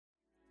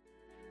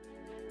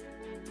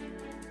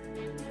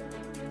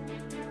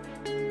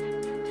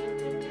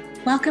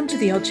Welcome to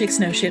the Old Chicks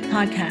Know Shit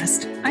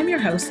podcast. I'm your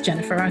host,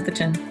 Jennifer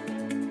Arthurton.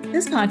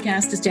 This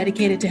podcast is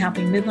dedicated to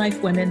helping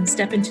midlife women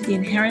step into the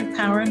inherent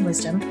power and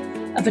wisdom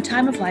of a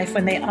time of life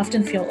when they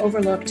often feel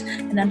overlooked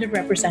and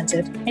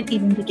underrepresented and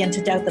even begin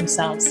to doubt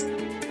themselves.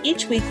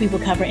 Each week, we will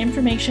cover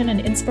information and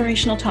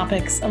inspirational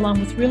topics along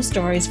with real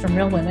stories from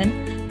real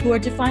women who are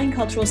defying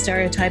cultural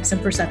stereotypes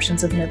and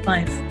perceptions of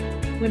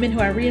midlife. Women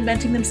who are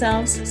reinventing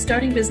themselves,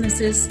 starting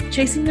businesses,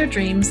 chasing their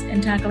dreams,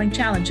 and tackling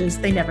challenges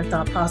they never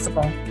thought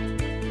possible.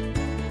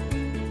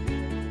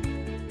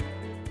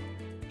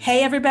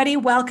 Hey, everybody.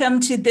 Welcome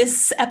to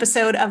this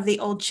episode of the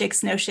Old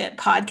Chicks Know Shit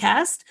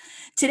podcast.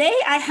 Today,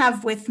 I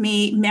have with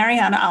me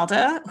Marianne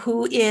Alda,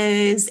 who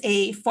is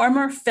a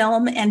former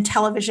film and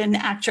television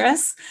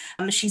actress.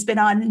 She's been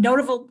on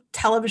notable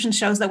television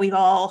shows that we've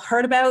all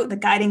heard about: The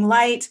Guiding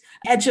Light,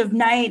 Edge of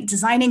Night,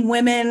 Designing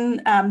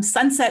Women,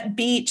 Sunset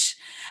Beach.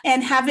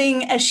 And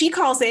having, as she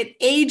calls it,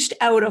 aged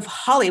out of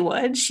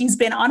Hollywood, she's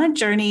been on a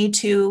journey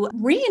to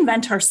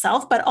reinvent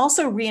herself, but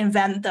also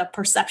reinvent the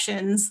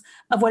perceptions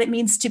of what it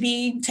means to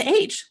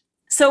age.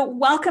 So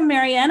welcome,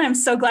 Marianne. I'm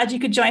so glad you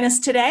could join us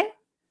today.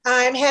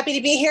 I'm happy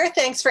to be here.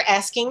 Thanks for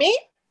asking me.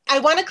 I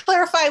want to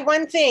clarify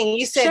one thing.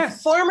 You said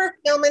former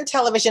film and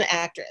television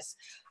actress.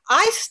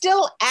 I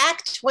still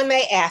act when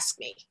they ask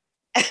me.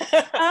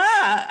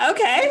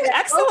 Okay.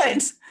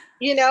 Excellent.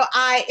 You know,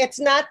 it's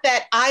not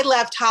that I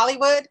left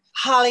Hollywood.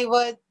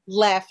 Hollywood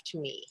left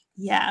me.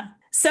 Yeah.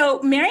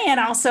 So Marianne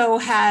also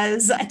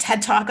has a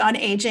TED Talk on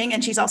aging,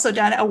 and she's also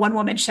done a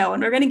one-woman show,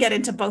 and we're going to get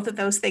into both of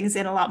those things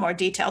in a lot more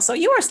detail. So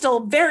you are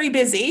still very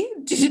busy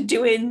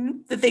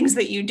doing the things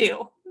that you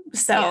do.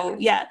 So,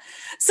 yeah.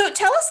 So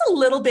tell us a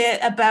little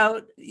bit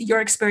about your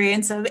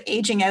experience of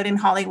aging out in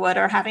Hollywood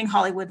or having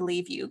Hollywood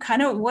leave you.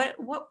 Kind of what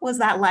was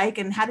that like,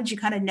 and how did you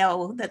kind of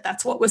know that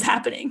that's what was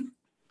happening?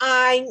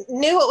 I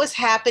knew what was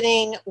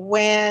happening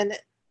when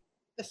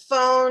the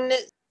phone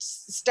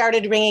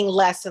started ringing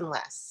less and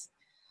less.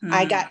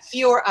 I got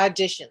fewer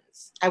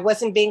auditions. I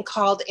wasn't being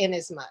called in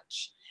as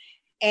much.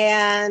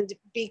 And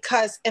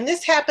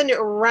this happened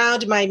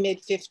around my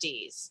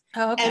mid-50s.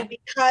 Oh, okay. And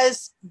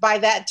because by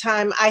that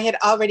time I had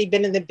already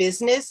been in the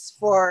business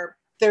for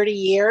 30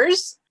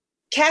 years,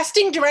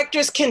 casting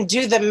directors can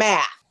do the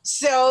math.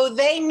 So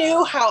they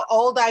knew how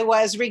old I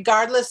was,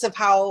 regardless of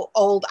how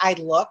old I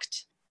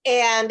looked.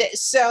 And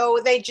so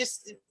they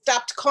just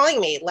stopped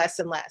calling me less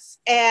and less.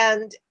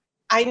 And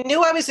I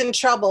knew I was in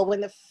trouble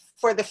when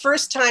for the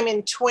first time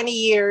in 20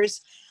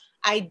 years,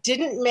 I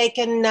didn't make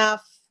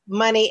enough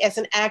money as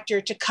an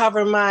actor to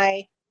cover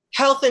my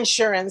health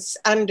insurance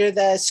under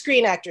the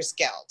Screen Actors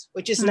Guild,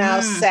 which is now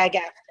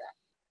SAG-AFTRA.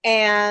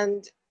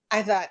 And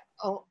I thought,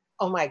 oh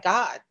my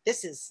God,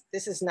 this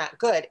is not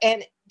good.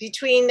 And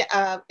during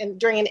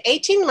an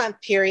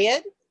 18-month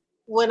period,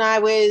 when I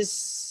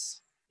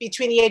was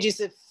between the ages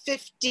of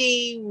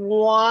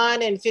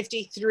 51 and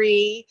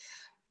 53,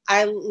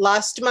 I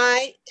lost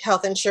my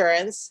health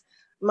insurance.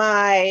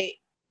 My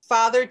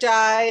father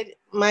died.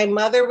 My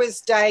mother was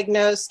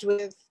diagnosed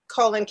with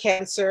colon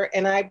cancer,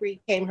 and I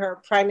became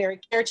her primary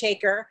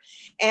caretaker.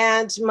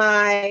 And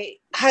my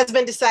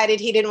husband decided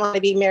he didn't want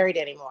to be married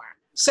anymore.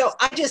 So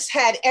I just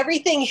had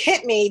everything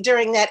hit me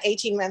during that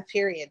 18-month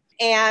period.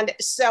 And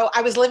so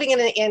I was living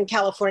in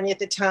California at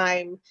the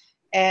time,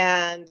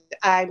 and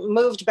I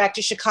moved back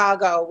to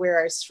Chicago, where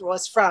I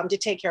was from, to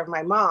take care of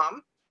my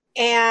mom.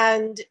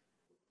 And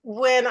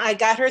when I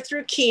got her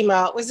through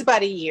chemo, it was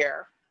about a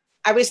year,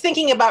 I was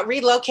thinking about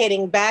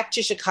relocating back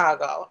to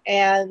Chicago.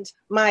 And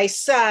my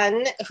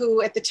son,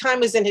 who at the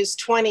time was in his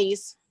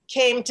 20s,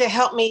 came to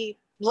help me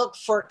look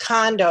for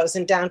condos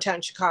in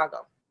downtown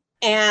Chicago.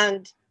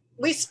 And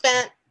we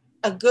spent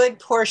a good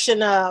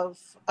portion of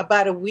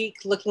about a week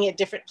looking at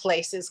different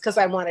places because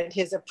I wanted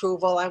his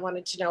approval. I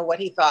wanted to know what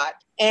he thought.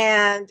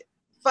 And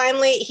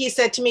finally, he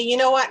said to me, "You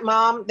know what,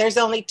 Mom, there's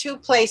only two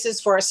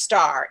places for a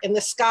star, in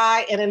the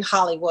sky and in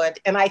Hollywood,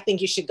 and I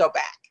think you should go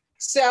back."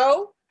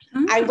 So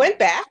I went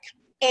back,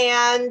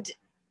 and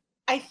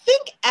I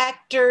think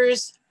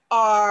actors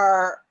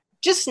are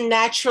just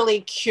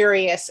naturally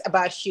curious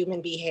about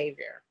human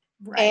behavior.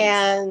 Right.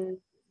 And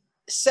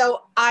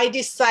so I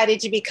decided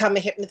to become a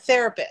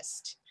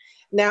hypnotherapist.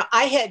 Now,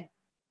 I had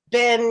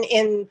been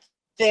in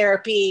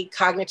therapy,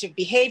 cognitive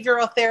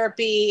behavioral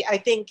therapy. I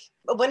think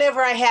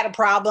whenever I had a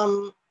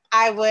problem,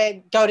 I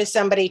would go to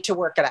somebody to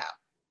work it out.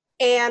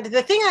 And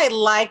the thing I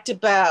liked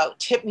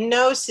about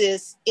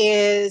hypnosis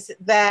is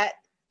that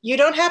you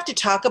don't have to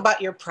talk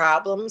about your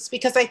problems,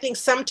 because I think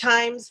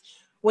sometimes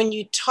when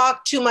you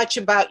talk too much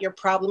about your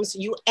problems,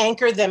 you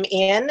anchor them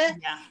in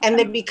and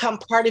they become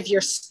part of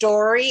your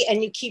story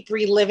and you keep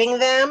reliving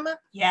them.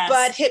 Yes.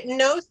 But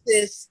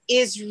hypnosis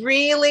is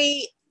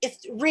really, it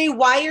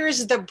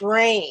rewires the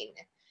brain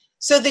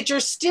so that you're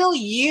still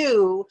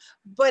you,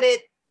 but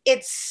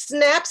it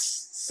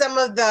snaps some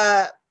of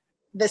the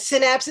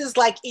synapses.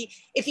 Like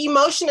if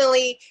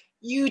emotionally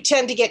you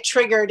tend to get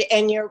triggered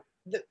and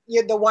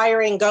the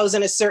wiring goes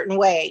in a certain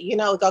way,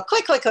 go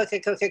click, click, click,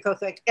 click, click, click, click,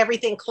 click,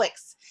 everything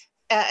clicks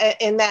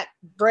in that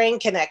brain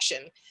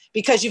connection.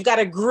 because you've got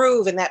a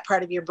groove in that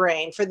part of your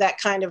brain for that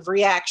kind of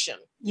reaction.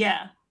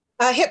 Yeah.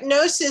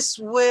 Hypnosis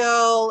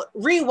will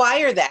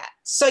rewire that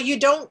so you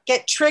don't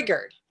get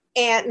triggered.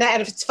 And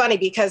it's funny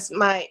because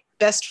my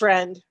best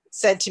friend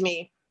said to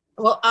me,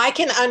 well, I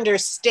can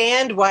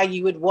understand why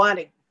you would want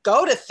to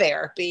go to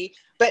therapy,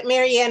 but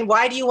Marianne,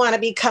 why do you want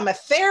to become a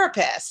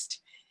therapist?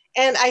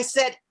 And I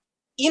said,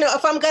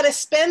 if I'm going to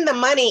spend the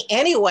money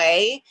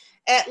anyway,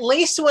 at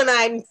least when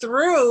I'm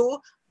through,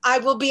 I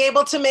will be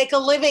able to make a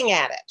living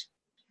at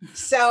it.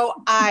 So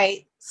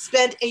I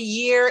spent a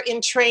year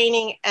in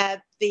training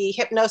at the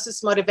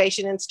Hypnosis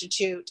Motivation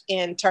Institute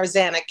in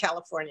Tarzana,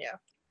 California.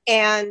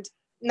 And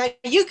now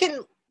you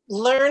can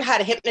learn how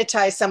to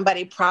hypnotize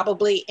somebody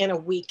probably in a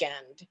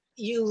weekend.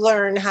 You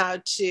learn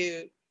how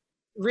to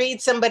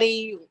read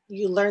somebody,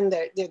 you learn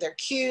their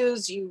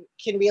cues, you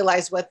can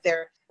realize what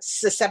they're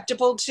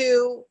susceptible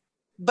to,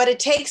 but it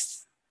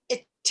takes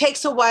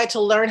a while to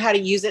learn how to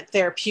use it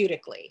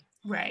therapeutically.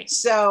 Right.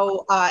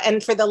 So,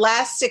 and for the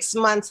last 6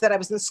 months that I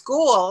was in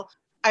school,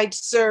 I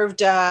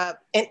served an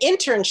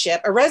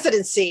internship, a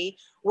residency,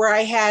 where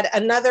I had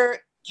another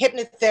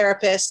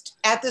hypnotherapist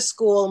at the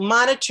school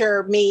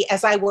monitor me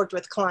as I worked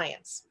with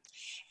clients.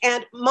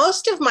 And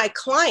most of my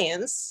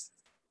clients,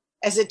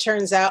 as it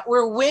turns out,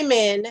 were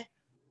women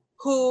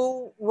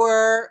who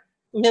were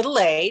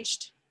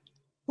middle-aged,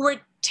 who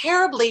were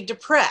terribly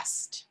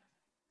depressed.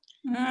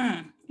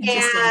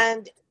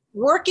 And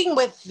working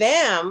with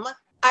them,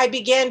 I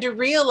began to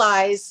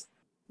realize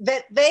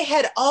that they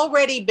had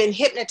already been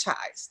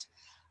hypnotized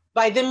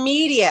by the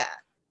media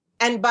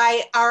and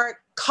by our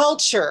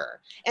culture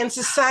and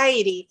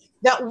society,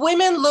 that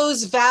women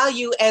lose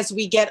value as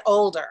we get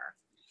older.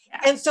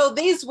 Yeah. And so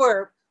these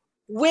were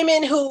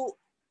women who,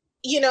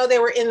 they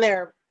were in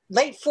their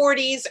late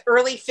 40s,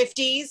 early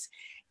 50s,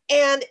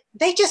 and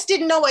they just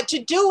didn't know what to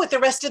do with the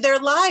rest of their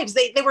lives.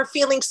 They were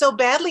feeling so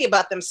badly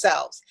about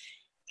themselves.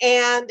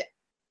 And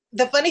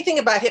the funny thing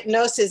about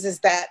hypnosis is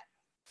that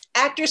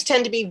actors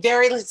tend to be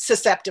very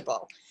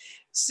susceptible.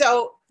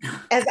 So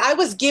as I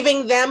was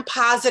giving them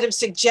positive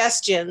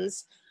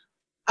suggestions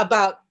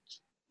about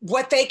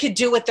what they could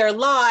do with their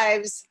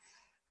lives,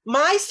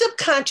 my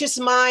subconscious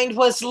mind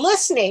was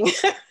listening.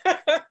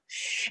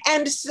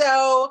 And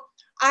so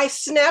I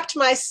snapped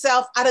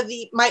myself out of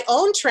my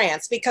own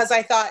trance, because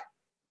I thought,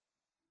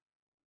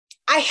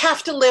 I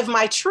have to live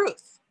my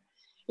truth.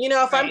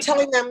 If I'm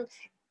telling them,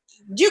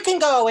 you can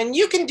go and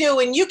you can do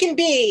and you can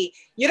be,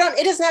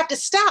 it doesn't have to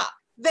stop.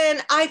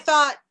 Then I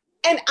thought,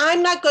 and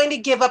I'm not going to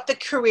give up the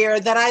career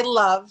that I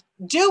love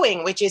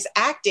doing, which is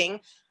acting.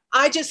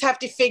 I just have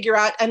to figure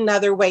out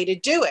another way to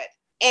do it.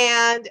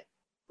 And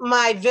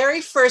my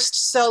very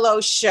first solo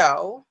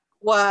show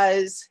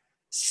was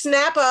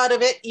Snap Out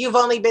of It. You've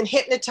only been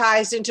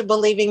hypnotized into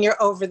believing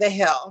you're over the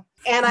hill.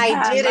 And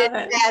I did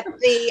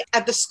it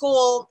at the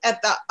school,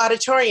 at the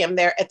auditorium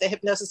there at the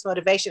Hypnosis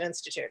Motivation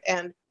Institute.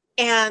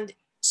 And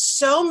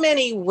so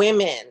many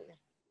women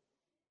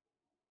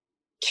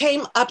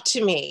came up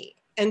to me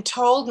and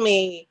told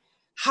me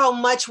how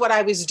much what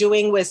I was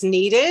doing was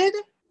needed.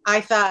 I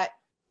thought,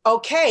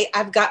 okay,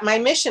 I've got my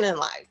mission in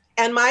life.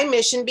 And my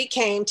mission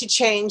became to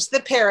change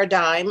the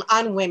paradigm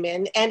on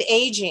women and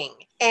aging.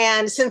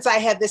 And since I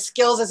had the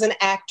skills as an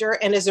actor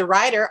and as a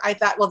writer, I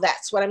thought, well,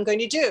 that's what I'm going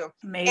to do.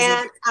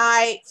 Amazing.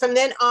 And from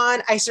then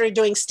on, I started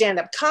doing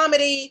stand-up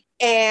comedy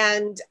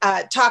and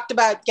talked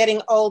about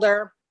getting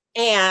older.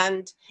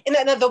 And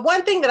the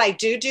one thing that I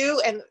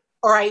do,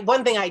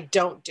 one thing I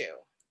don't do,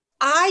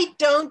 I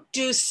don't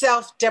do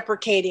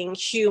self-deprecating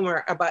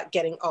humor about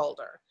getting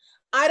older.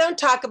 I don't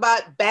talk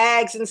about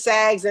bags and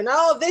sags and,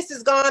 oh, this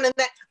is gone and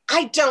that.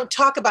 I don't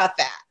talk about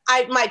that.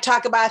 I might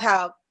talk about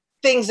how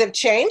things have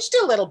changed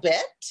a little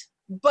bit,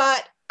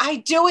 but I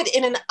do it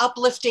in an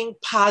uplifting,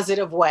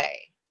 positive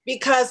way,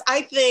 because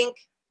I think,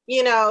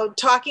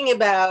 talking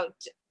about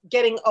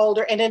getting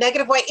older in a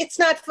negative way, it's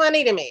not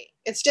funny to me.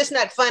 It's just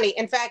not funny.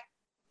 In fact,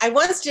 I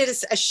once did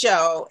a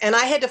show and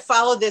I had to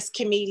follow this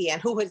comedian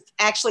who was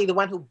actually the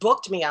one who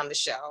booked me on the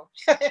show.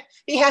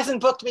 He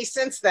hasn't booked me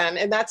since then,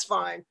 and that's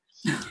fine.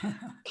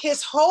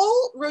 His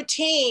whole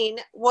routine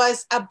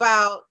was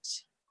about,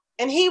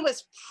 and he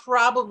was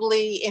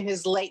probably in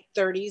his late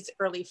 30s,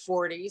 early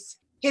 40s.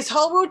 His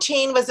whole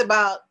routine was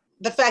about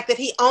the fact that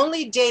he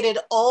only dated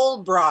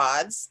old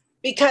broads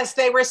because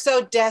they were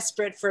so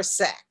desperate for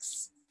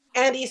sex.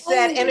 And he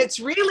said, and it's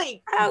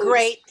really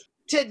great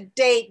to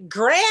date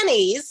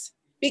grannies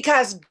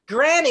because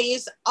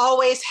grannies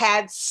always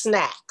had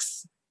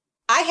snacks.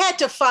 I had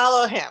to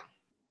follow him.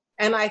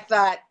 And I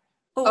thought,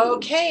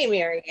 okay,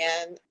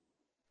 Marianne,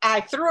 I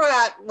threw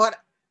out what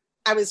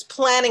I was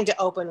planning to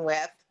open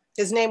with.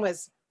 His name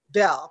was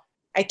Bill.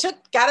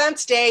 Got on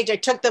stage, I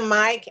took the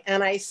mic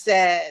and I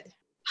said,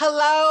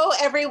 hello,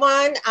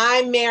 everyone.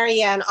 I'm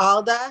Marianne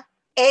Alda,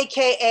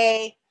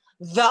 AKA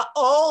the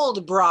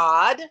Old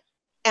Broad.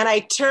 And I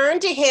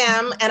turned to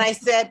him and I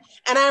said,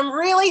 and I'm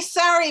really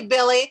sorry,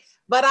 Billy,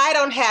 but I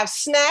don't have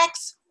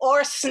snacks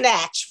or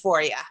snatch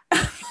for you.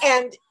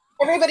 And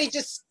everybody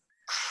just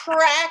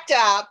cracked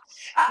up.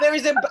 There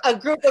was a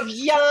group of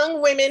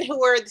young women who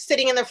were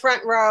sitting in the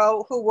front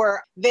row who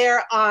were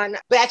there on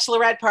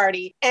bachelorette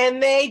party,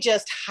 and they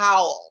just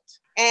howled.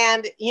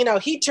 And,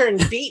 he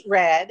turned beet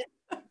red.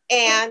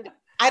 And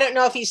I don't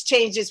know if he's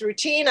changed his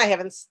routine. I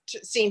haven't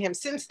seen him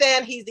since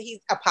then. He's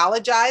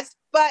apologized.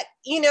 But,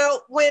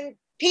 when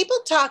people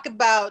talk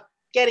about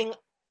getting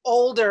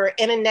older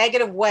in a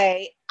negative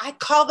way, I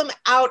call them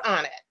out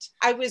on it.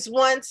 I was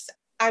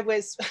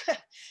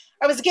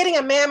I was getting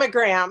a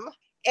mammogram,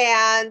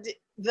 and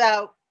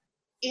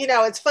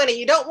it's funny.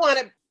 You don't want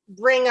to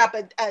bring up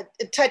a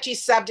touchy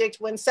subject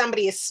when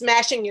somebody is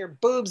smashing your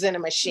boobs in a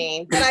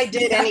machine, but I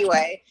did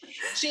anyway.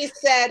 She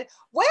said,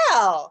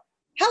 well,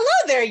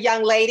 hello there,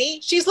 young lady.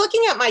 She's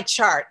looking at my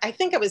chart. I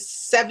think I was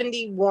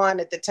 71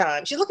 at the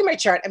time. She's looking at my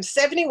chart. I'm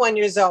 71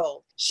 years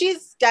old.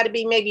 She's got to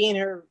be maybe in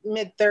her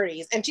mid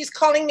 30s. And she's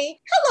calling me,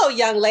 hello,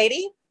 young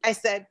lady. I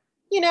said,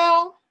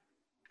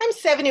 I'm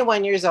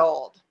 71 years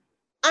old.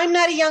 I'm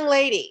not a young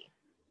lady.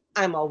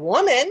 I'm a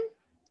woman,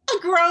 a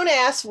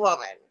grown-ass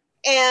woman.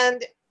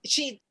 And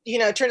she,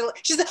 turned,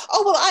 she said,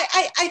 oh, well,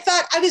 I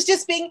thought I was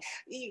just being,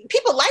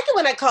 people like it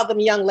when I call them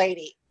young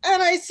lady.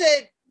 And I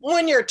said,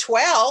 when you're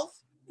 12,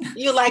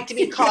 you like to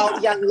be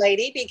called young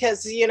lady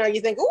because,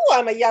 you think, oh,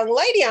 I'm a young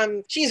lady.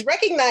 She's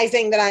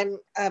recognizing that I'm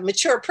a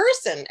mature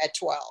person at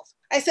 12.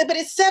 I said, but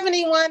at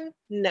 71,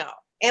 no.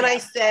 And I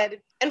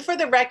said, and for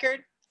the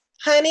record,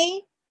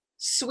 honey,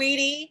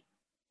 sweetie,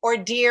 or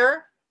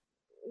dear,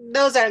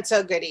 those aren't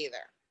so good either.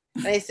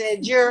 And I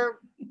said, you're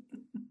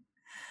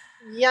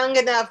young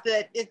enough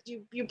that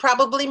you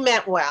probably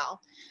meant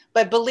well,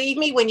 but believe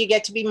me, when you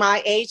get to be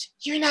my age,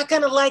 you're not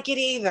going to like it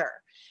either.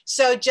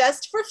 So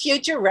just for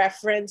future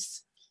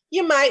reference,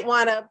 you might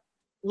want to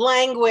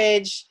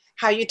language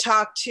how you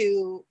talk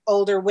to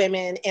older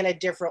women in a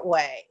different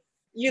way.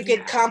 You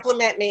could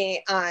compliment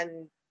me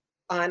on,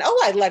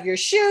 oh, I love your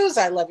shoes.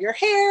 I love your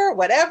hair,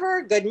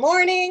 whatever. Good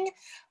morning.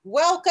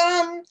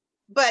 Welcome.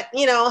 But,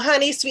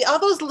 honey, sweet, all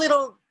those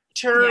little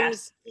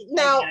terms.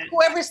 Now,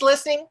 whoever's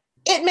listening,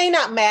 it may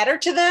not matter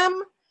to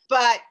them,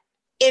 but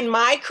in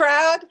my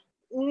crowd,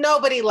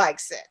 nobody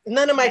likes it.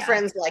 None of my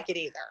friends like it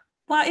either.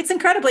 Well, it's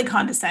incredibly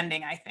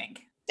condescending, I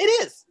think. It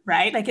is.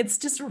 Right? Like it's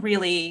just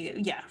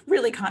really,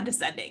 really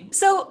condescending.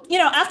 So,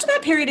 after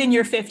that period in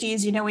your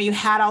 50s, where you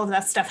had all of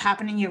that stuff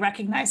happening, you're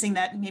recognizing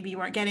that maybe you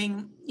weren't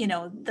getting,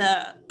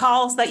 the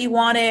calls that you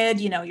wanted,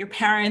 your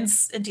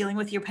parents, dealing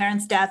with your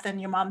parents' death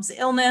and your mom's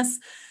illness.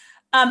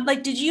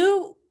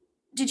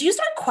 Did you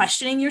start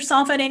questioning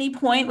yourself at any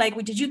point? Like,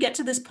 did you get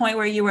to this point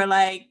where you were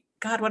like,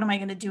 God, what am I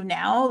going to do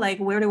now? Like,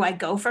 where do I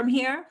go from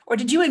here? Or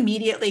did you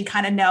immediately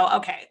kind of know,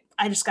 okay,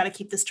 I just got to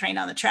keep this train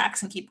on the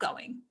tracks and keep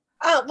going?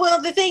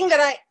 Well, the thing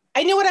that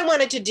I knew what I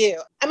wanted to do.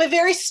 I'm a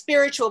very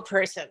spiritual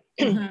person.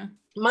 Mm-hmm.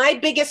 My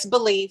biggest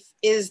belief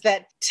is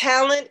that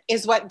talent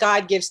is what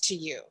God gives to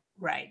you.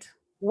 Right.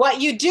 What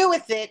you do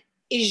with it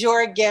is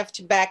your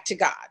gift back to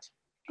God.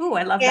 Oh,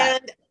 I love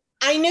that. And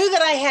I knew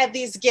that I had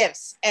these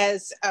gifts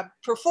as a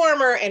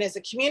performer and as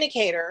a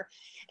communicator.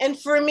 And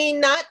for me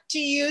not to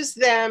use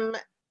them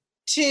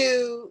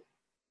to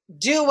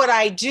do what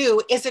I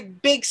do is a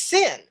big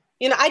sin.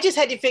 I just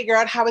had to figure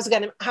out how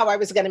I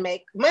was gonna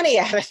make money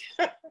at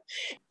it.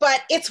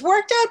 But it's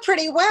worked out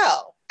pretty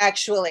well,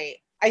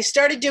 actually. I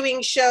started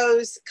doing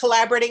shows,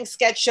 collaborating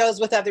sketch shows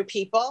with other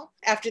people.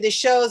 After the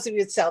shows, we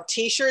would sell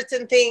T-shirts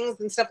and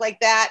things and stuff like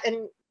that.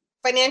 And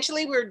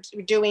financially, we're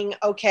doing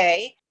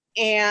okay.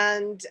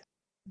 And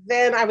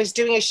then I was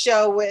doing a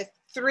show with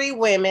 3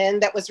 women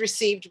that was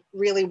received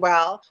really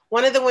well.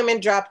 One of the women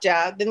dropped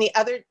out. Then the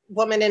other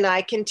woman and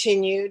I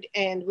continued,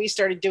 and we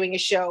started doing a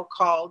show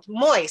called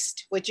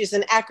MOIST, which is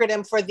an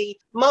acronym for the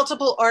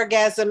Multiple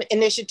Orgasm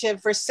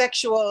Initiative for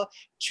Sexual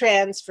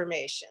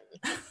Transformation.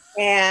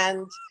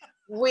 And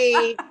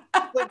we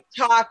would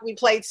talk, we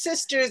played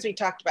sisters, we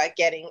talked about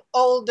getting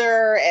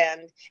older,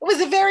 and it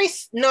was a very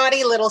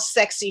naughty little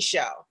sexy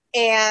show.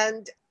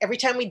 And every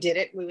time we did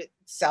it, we would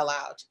sell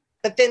out.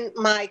 But then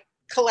my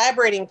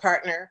collaborating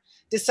partner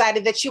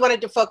decided that she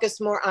wanted to focus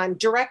more on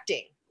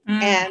directing.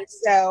 And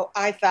so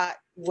I thought,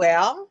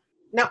 well,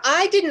 now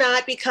I did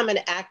not become an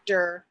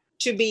actor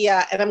to be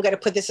and I'm going to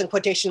put this in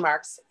quotation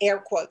marks, air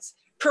quotes,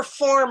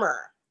 performer.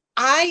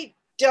 I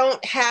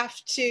don't have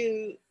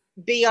to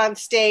be on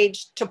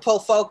stage to pull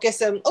focus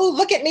and, oh,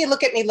 look at me,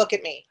 look at me, look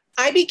at me.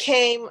 I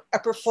became a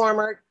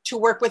performer to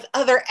work with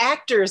other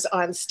actors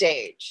on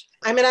stage.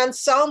 I'm an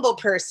ensemble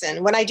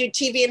person. When I do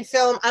TV and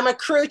film, I'm a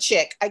crew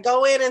chick. I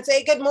go in and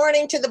say good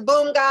morning to the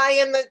boom guy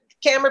and the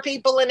camera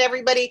people and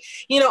everybody.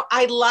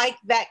 I like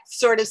that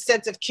sort of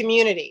sense of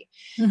community.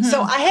 Mm-hmm.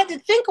 So I had to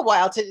think a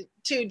while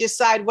to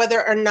decide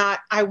whether or not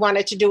I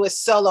wanted to do a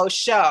solo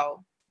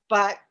show,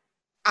 but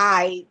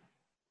I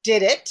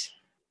did it.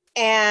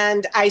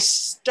 And I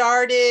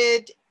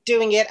started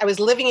doing it. I was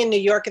living in New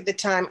York at the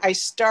time. I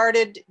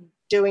started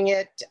doing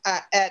it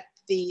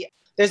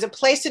there's a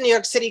place in New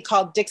York City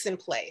called Dixon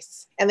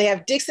Place, and they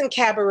have Dixon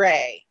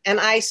Cabaret. And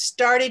I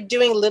started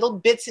doing little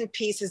bits and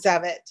pieces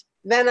of it.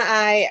 Then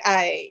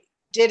I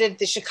did it at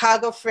the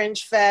Chicago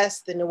Fringe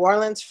Fest, the New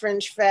Orleans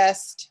Fringe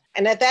Fest.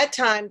 And at that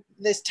time,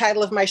 this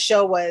title of my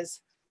show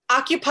was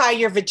Occupy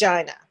Your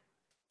Vagina,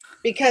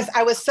 because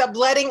I was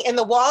subletting in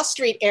the Wall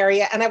Street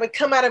area, and I would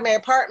come out of my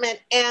apartment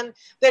and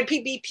there'd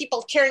be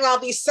people carrying all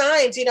these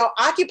signs,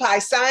 occupy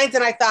signs.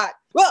 And I thought,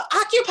 well,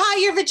 occupy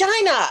your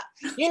vagina.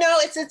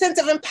 It's a sense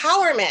of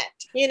empowerment,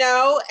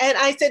 and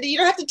I said, you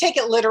don't have to take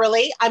it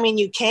literally. I mean,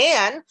 you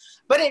can,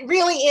 but it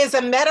really is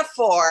a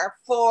metaphor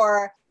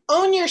for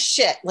own your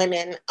shit,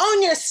 women,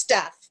 own your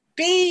stuff.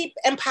 Be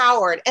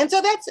empowered. And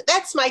so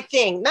that's my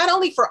thing, not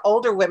only for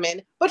older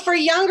women, but for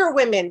younger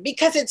women,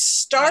 because it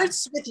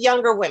starts with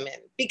younger women,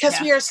 because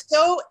we are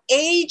so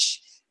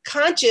age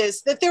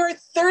conscious that there are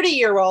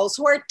 30-year-olds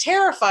who are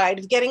terrified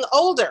of getting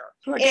older.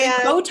 Who are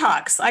getting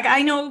Botox. Like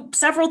I know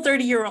several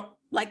 30-year-old,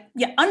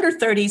 under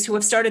 30s who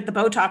have started the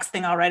Botox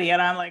thing already.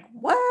 And I'm like,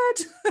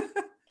 what?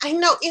 I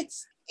know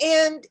it's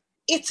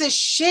a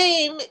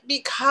shame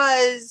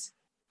because,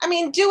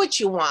 do what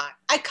you want.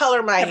 I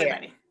color my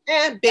hair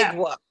and big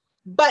whoop.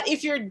 But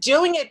if you're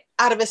doing it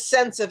out of a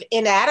sense of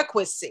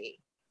inadequacy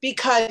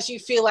because you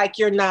feel like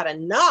you're not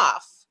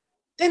enough,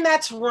 then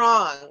that's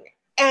wrong.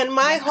 And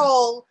my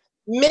whole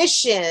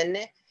mission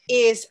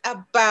is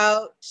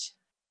about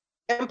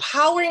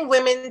empowering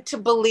women to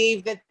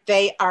believe that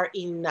they are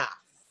enough.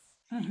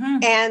 Mm-hmm.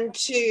 And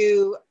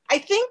I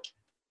think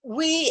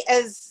we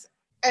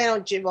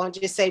won't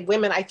just say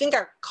women, I think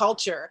our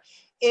culture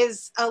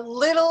is a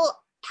little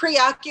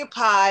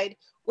preoccupied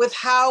with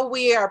how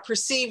we are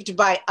perceived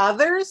by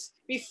others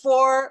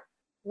before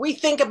we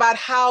think about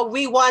how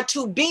we want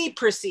to be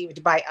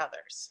perceived by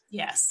others.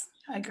 Yes,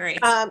 I agree.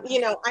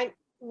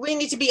 We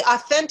need to be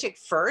authentic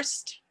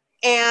first.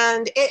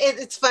 And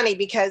it's funny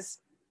because,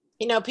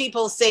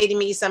 people say to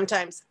me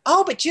sometimes,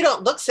 oh, but you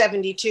don't look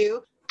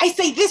 72. I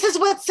say, this is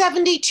what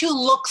 72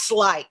 looks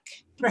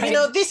like. Right.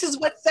 This is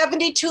what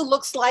 72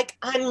 looks like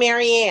on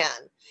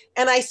Marianne.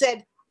 And I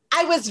said,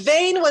 I was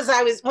vain when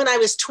I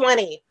was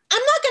 20. I'm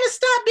not going to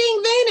stop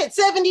being vain at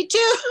 72.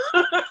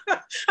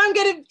 I'm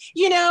going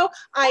to,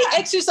 I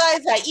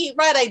exercise, I eat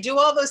right, I do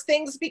all those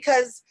things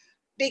because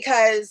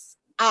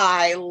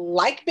I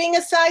like being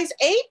a size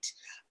 8.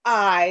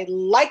 I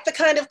like the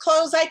kind of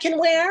clothes I can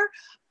wear.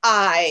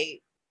 I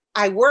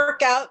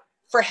work out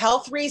for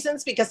health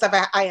reasons because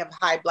I have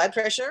high blood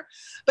pressure,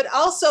 but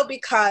also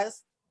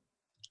because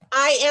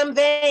I am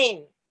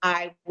vain.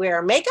 I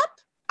wear makeup.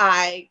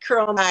 I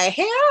curl my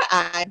hair.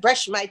 I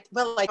brush I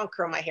don't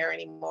curl my hair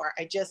anymore.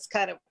 I just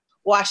kind of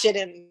wash it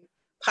and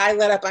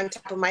pile it up on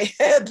top of my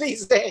head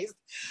these days.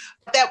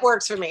 That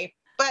works for me.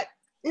 But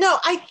no,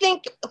 I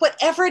think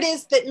whatever it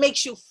is that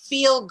makes you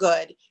feel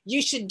good,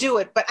 you should do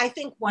it. But I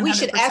think 100%. We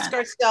should ask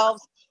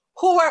ourselves,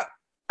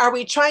 are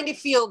we trying to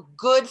feel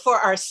good for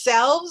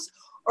ourselves,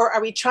 or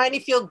are we trying to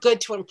feel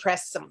good to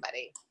impress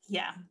somebody?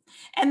 Yeah.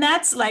 And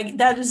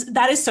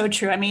that is so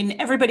true. I mean,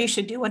 everybody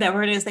should do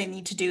whatever it is they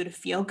need to do to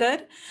feel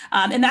good.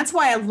 And that's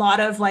why a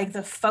lot of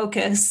the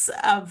focus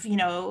of,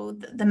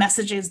 the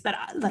messages that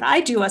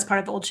I do as part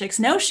of Old Chicks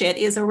Know Shit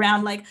is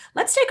around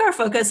let's take our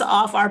focus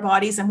off our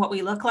bodies and what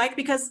we look like,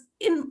 because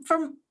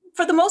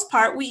for the most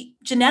part,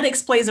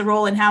 genetics plays a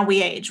role in how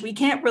we age. We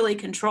can't really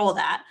control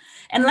that.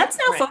 And let's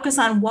now focus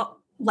on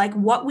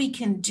what we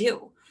can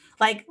do.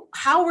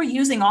 How we're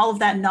using all of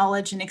that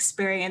knowledge and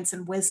experience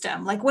and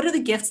wisdom. What are the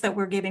gifts that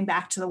we're giving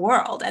back to the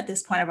world at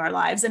this point of our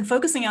lives, and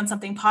focusing on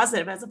something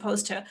positive as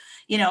opposed to,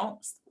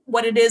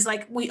 what it is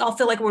we all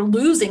feel like we're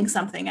losing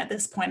something at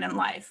this point in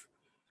life,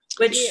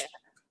 which,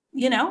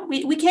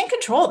 we can't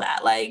control that.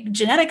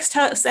 Genetics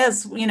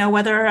says,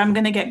 whether I'm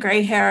going to get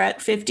gray hair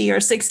at 50 or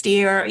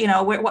 60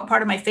 or, what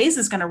part of my face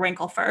is going to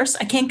wrinkle first.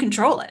 I can't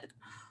control it.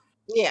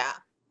 Yeah.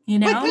 But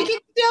you can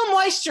still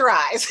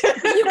moisturize.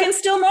 You can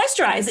still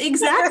moisturize.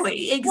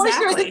 Exactly.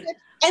 Moisturize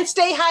and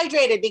stay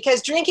hydrated,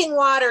 because drinking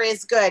water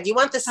is good. You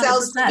want the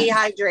cells 100%. To be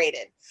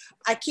hydrated.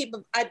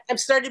 I've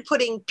started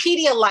putting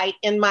Pedialyte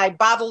in my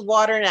bottled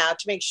water now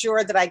to make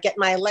sure that I get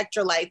my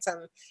electrolytes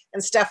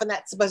and stuff. And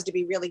that's supposed to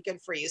be really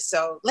good for you.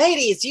 So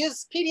ladies,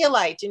 use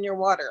Pedialyte in your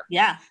water.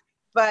 Yeah.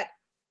 But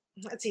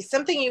let's see,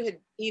 something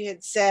you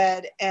had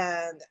said,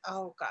 and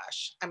oh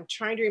gosh, I'm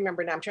trying to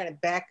remember now. I'm trying to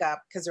back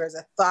up because there was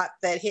a thought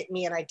that hit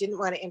me and I didn't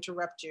want to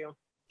interrupt you.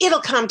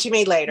 It'll come to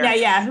me later.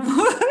 Yeah.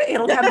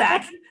 It'll come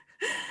back.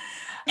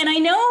 And I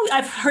know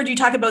I've heard you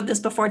talk about this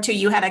before too.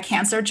 You had a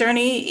cancer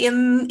journey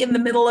in the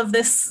middle of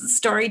this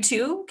story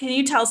too. Can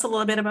you tell us a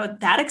little bit about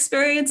that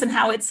experience and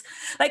how it's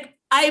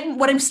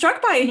what I'm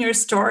struck by in your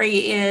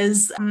story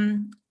is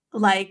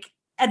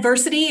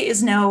adversity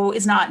is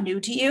not new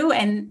to you.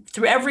 And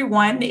through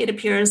everyone, it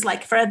appears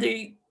for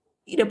every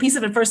piece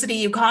of adversity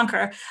you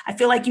conquer, I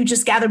feel like you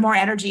just gather more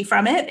energy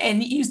from it,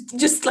 and you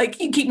just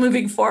you keep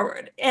moving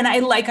forward. And I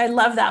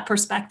love that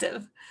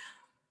perspective.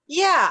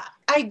 Yeah,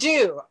 I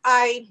do.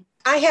 I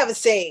have a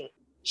saying,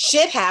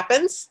 shit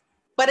happens,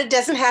 but it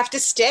doesn't have to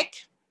stick.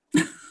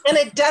 And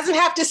it doesn't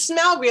have to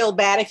smell real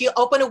bad if you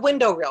open a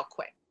window real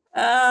quick.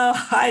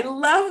 Oh, I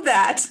love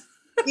that.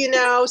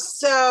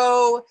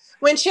 So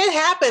when shit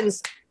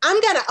happens, I'm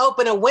going to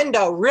open a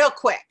window real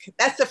quick.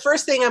 That's the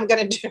first thing I'm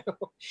going to do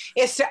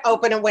is to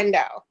open a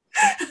window.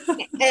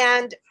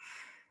 And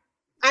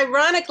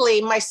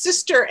ironically, my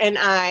sister and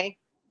I,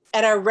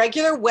 at our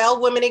regular well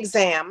woman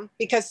exam,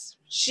 because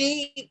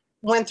she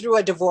went through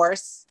a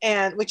divorce,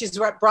 and which is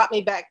what brought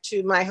me back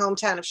to my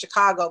hometown of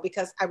Chicago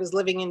because I was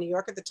living in New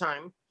York at the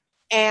time.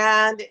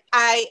 And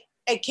I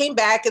came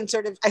back and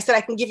I said,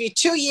 I can give you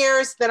 2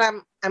 years, then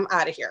I'm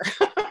out of here.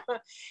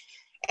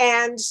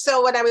 And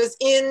so when I was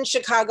in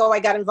Chicago,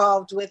 I got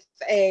involved with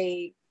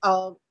a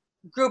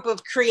group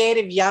of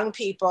creative young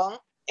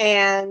people,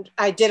 and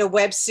I did a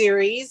web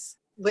series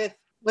with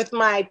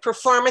my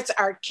performance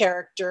art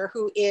character,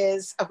 who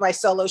is of my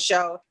solo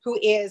show, who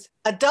is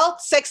adult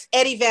sex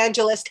ed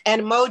evangelist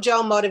and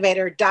mojo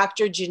motivator,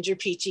 Dr. Ginger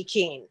Peachy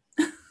Keen.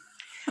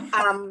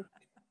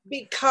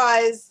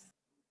 Because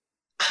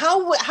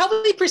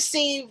how we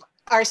perceive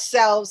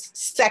ourselves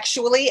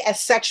sexually as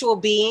sexual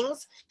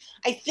beings,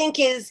 I think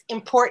is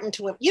important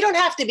to women. You don't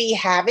have to be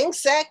having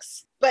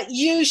sex, but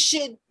you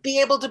should be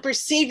able to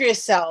perceive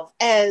yourself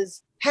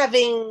as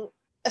having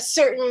a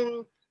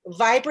certain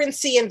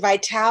vibrancy and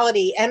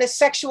vitality and a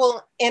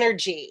sexual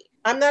energy.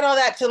 I'm not all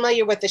that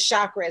familiar with the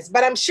chakras,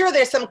 but I'm sure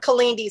there's some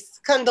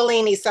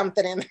Kundalini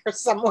something in there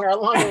somewhere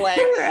along the way.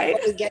 Right.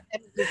 Where we get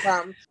energy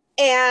from.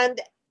 And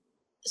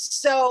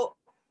so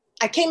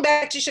I came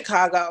back to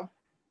Chicago.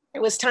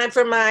 It was time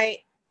for my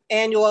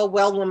annual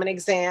well woman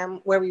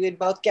exam where we would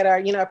both get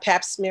our,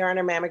 pap smear on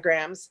our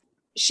mammograms.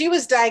 She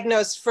was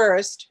diagnosed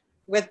first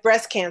with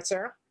breast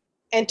cancer.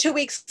 And 2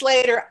 weeks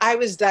later, I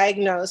was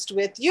diagnosed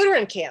with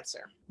uterine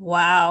cancer.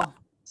 Wow.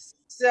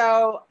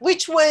 So,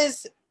 which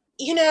was,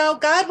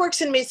 God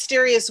works in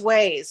mysterious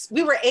ways.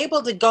 We were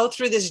able to go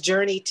through this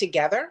journey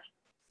together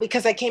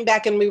because I came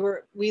back and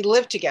we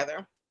lived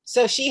together.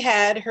 So she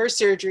had her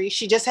surgery.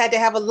 She just had to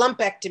have a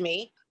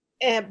lumpectomy,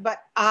 but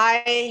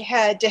I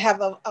had to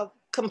have a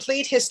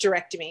complete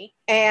hysterectomy.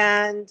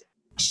 And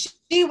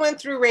she went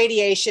through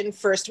radiation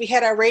first. We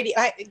had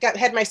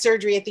had my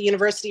surgery at the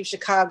University of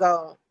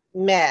Chicago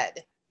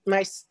Med.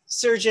 My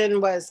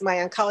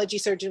oncology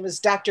surgeon was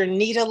Dr.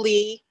 Nita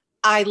Lee.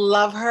 I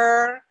love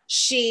her.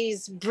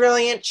 She's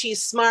brilliant.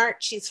 She's smart.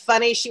 She's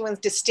funny. She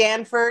went to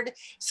Stanford.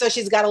 So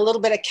she's got a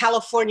little bit of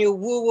California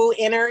woo-woo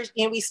in her.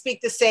 We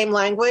speak the same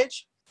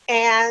language.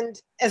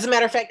 And as a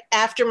matter of fact,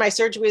 after my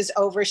surgery was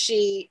over,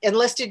 she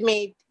enlisted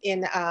me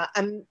in a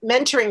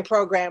mentoring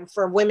program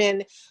for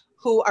women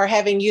who are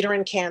having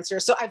uterine cancer.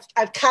 So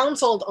I've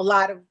counseled a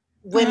lot of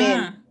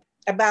women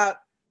about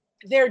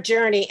their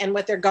journey and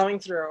what they're going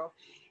through.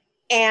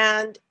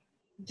 And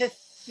the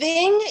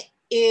thing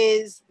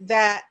is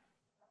that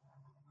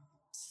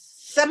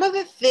some of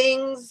the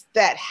things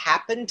that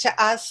happen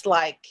to us,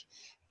 like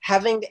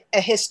having a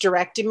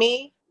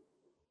hysterectomy,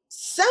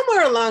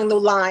 somewhere along the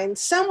line,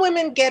 some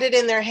women get it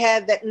in their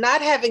head that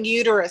not having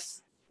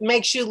uterus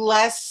makes you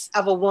less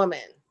of a woman.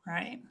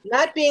 Right.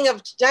 Not being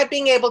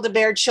able to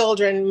bear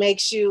children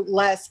makes you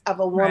less of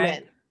a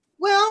woman. Right.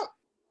 Well,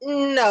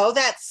 no,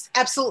 that's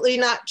absolutely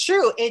not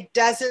true. It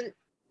doesn't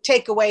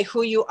take away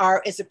who you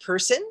are as a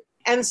person.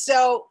 And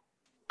so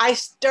I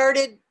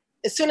started,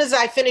 as soon as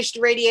I finished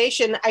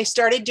radiation, I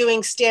started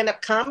doing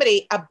stand-up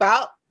comedy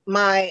about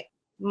my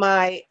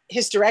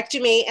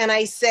hysterectomy. And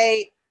I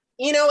say,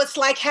 it's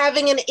like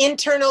having an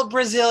internal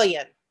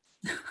Brazilian.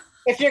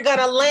 If you're going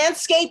to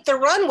landscape the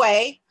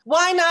runway,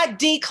 why not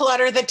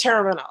declutter the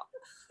terminal?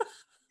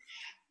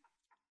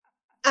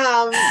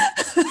 Then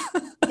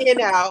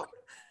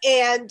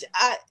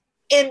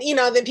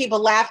people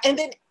laugh. And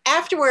then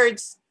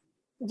afterwards,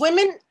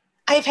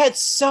 I've had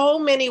so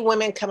many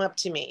women come up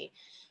to me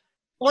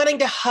wanting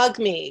to hug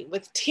me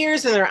with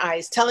tears in their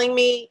eyes, telling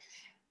me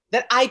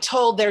that I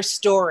told their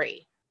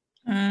story.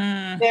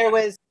 I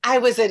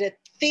was at a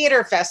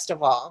theater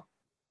festival,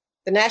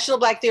 the National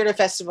Black Theater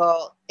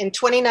Festival in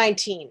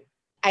 2019.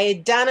 I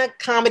had done a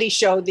comedy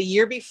show the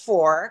year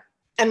before,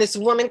 and this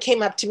woman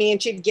came up to me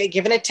and she'd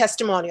given a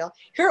testimonial.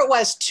 Here it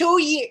was 2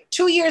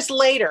 years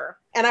later,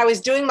 and I was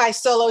doing my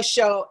solo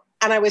show,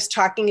 and I was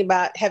talking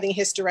about having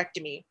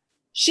hysterectomy.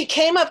 She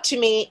came up to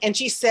me and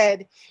she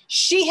said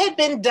she had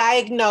been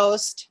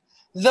diagnosed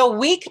the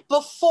week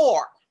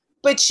before,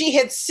 but she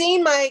had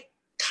seen my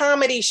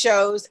comedy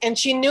shows and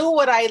she knew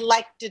what I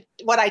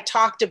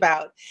talked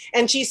about.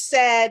 And she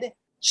said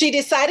she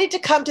decided to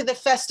come to the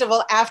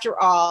festival after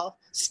all,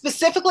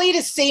 specifically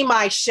to see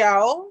my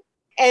show.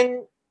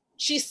 And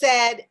she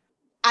said,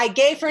 I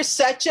gave her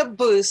such a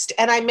boost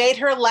and I made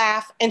her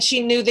laugh and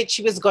she knew that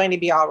she was going to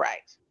be all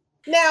right.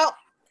 Now,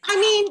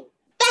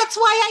 that's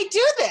why I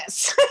do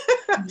this.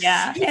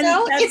 Yeah.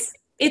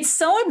 It's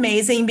so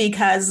amazing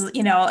because,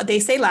 they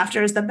say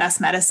laughter is the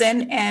best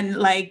medicine. And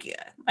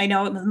I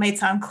know it might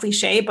sound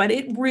cliche, but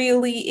it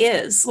really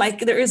is.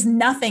 There is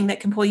nothing that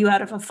can pull you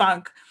out of a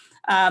funk,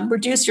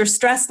 reduce your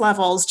stress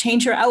levels,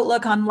 change your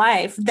outlook on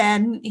life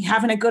than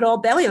having a good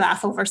old belly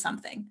laugh over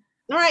something.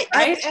 Right?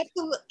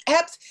 Absolutely.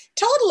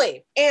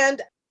 Totally.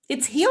 And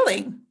it's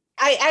healing.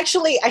 I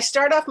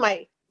start off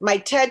my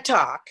TED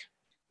Talk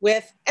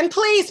with, and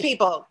please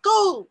people,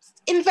 go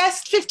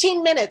invest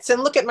 15 minutes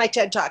and look at my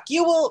TED Talk.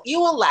 You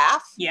will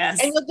laugh. Yes.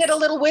 And you'll get a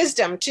little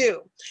wisdom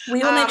too. We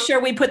will make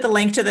sure we put the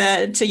link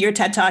to your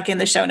TED Talk in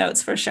the show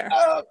notes for sure.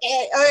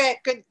 Okay,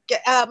 good.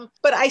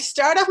 But I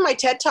start off my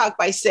TED Talk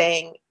by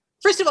saying,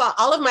 first of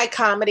all of my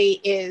comedy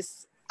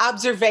is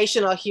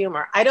observational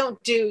humor. I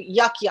don't do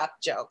yuck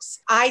jokes.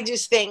 I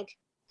just think,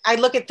 I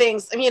look at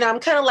things, I'm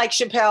kind of like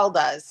Chappelle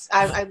does.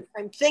 I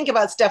think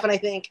about stuff and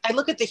I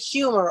look at the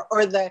humor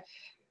or the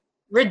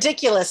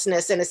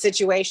ridiculousness in a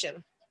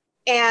situation.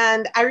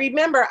 And I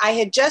remember I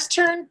had just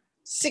turned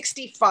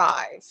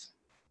 65.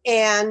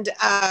 And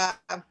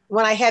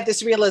when I had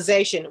this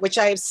realization, which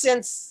I have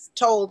since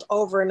told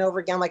over and over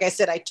again, like I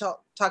said, I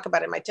talk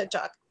about it in my TED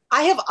Talk.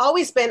 I have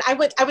always been, I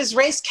was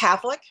raised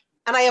Catholic,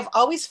 and I have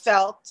always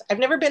felt, I've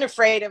never been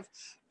afraid of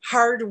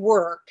hard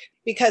work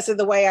because of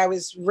the way I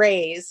was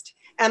raised.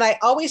 And I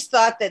always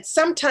thought that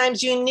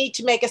sometimes you need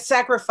to make a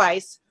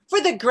sacrifice for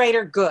the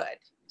greater good.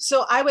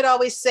 So I would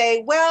always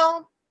say,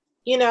 well,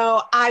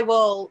 I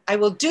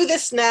will do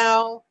this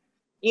now,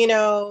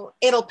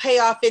 it'll pay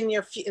off in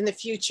the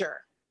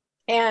future.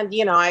 And,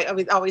 I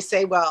would always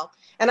say, well,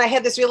 and I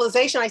had this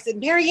realization. I said,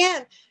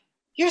 Marianne,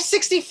 you're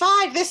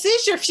 65. This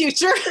is your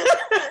future.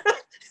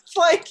 It's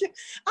like,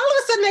 all of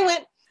a sudden I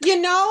went,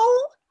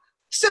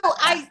 so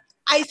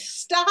I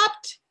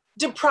stopped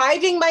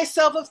depriving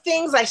myself of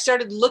things. I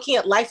started looking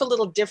at life a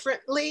little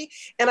differently.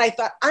 And I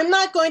thought, I'm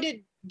not going to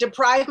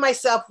deprive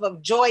myself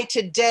of joy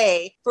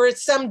today for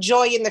some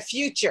joy in the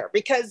future,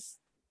 because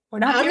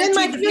I'm in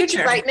my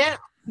future right now.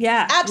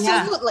 Yeah,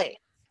 absolutely. Yeah.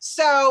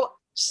 So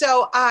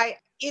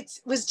it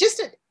was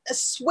just a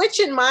switch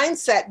in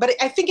mindset, but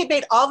I think it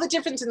made all the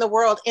difference in the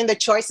world in the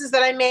choices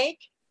that I make.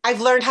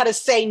 I've learned how to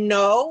say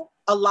no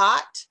a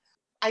lot.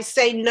 I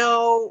say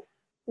no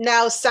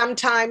now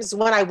sometimes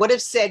when I would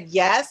have said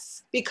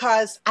yes,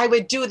 because I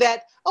would do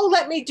that. Oh,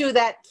 let me do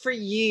that for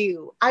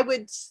you. I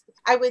would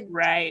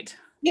right.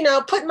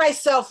 Put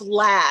myself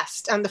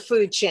last on the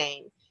food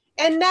chain.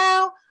 And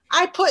now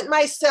I put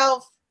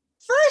myself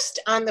first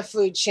on the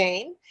food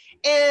chain.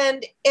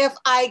 And if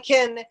I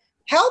can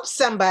help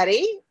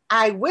somebody,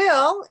 I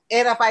will.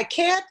 And if I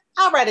can't,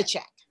 I'll write a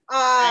check.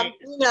 Right.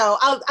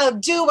 I'll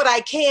do what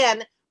I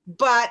can,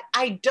 but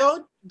I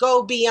don't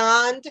go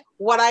beyond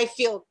what I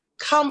feel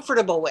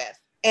comfortable with.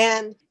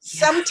 And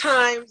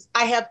sometimes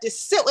I have to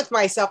sit with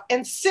myself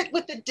and sit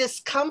with the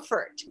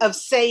discomfort of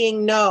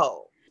saying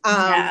no.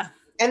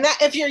 And that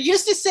if you're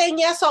used to saying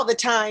yes all the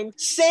time,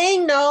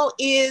 saying no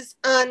is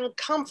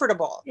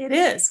uncomfortable. It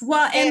is.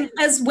 Well, and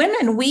as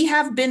women, we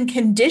have been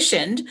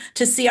conditioned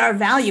to see our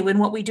value in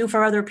what we do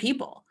for other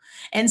people.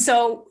 And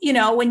so,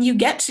 when you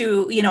get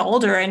to,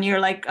 older and you're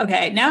like,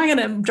 okay, now I'm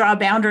going to draw a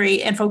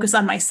boundary and focus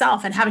on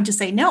myself, and having to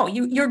say no,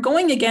 you're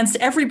going against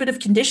every bit of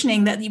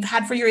conditioning that you've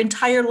had for your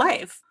entire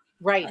life.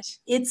 Right.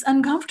 It's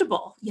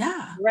uncomfortable.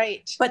 Yeah.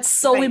 Right. But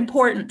so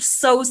important,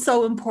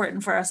 so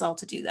important for us all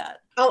to do that.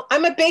 Oh,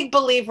 I'm a big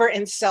believer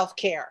in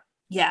self-care.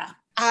 Yeah.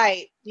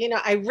 I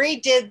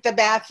redid the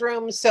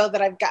bathroom so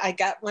that I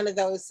got one of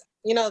those,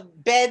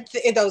 bed,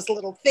 those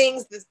little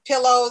things, the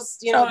pillows,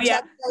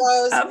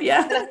 pillows. Oh,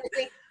 yeah.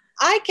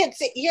 I can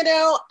see,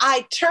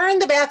 I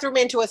turned the bathroom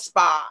into a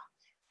spa,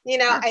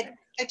 I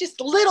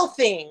just little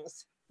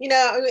things,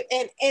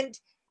 and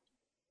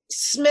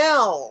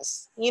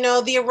smells,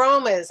 the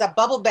aromas, a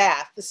bubble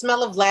bath, the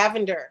smell of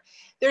lavender.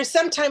 There's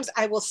sometimes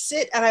I will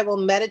sit and I will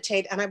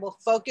meditate and I will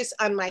focus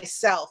on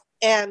myself.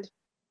 And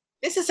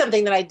this is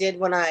something that I did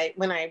when I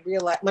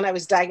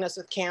was diagnosed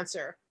with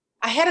cancer.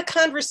 I had a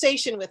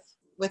conversation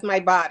with my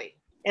body,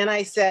 and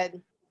I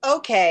said,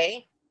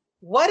 okay,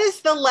 what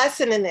is the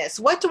lesson in this?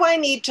 What do I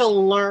need to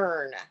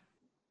learn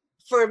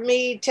for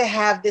me to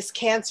have this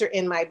cancer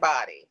in my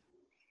body?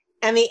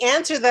 And the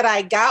answer that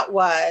I got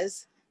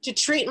was to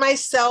treat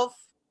myself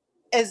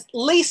as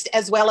least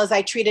as well as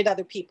I treated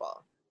other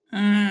people.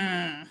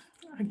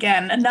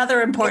 Again,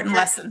 another important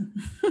lesson.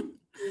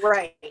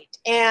 Right.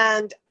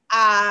 And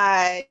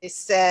I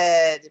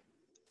said,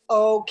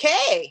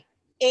 okay.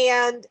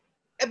 And,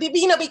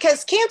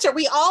 because cancer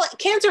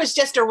is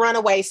just a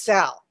runaway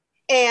cell.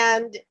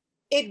 And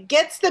it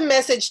gets the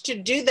message to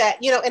do that,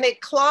 and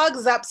it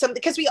clogs up something,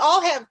 because we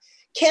all have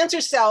cancer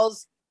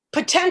cells,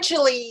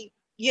 potentially,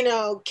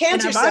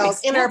 cancer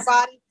cells in our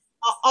body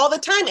all the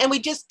time. And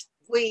we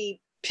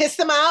piss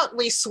them out,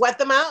 we sweat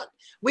them out,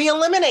 we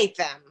eliminate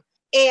them.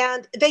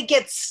 And they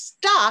get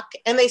stuck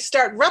and they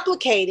start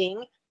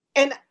replicating.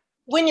 And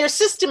when your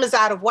system is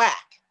out of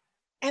whack,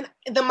 and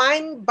the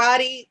mind,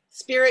 body,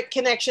 spirit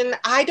connection,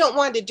 I don't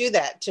want to do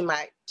that to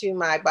my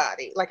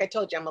body. Like I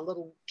told you, I'm a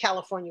little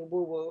California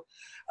woo-woo.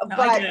 No,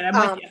 I get it.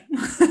 I'm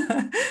with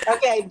you.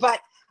 Okay, but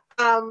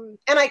and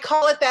I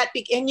call it that.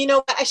 And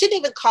I shouldn't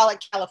even call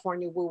it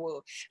California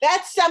woo-woo.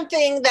 That's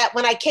something that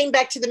when I came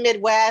back to the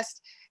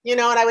Midwest, and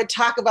I would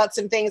talk about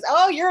some things.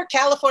 Oh, you're a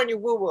California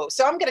woo-woo.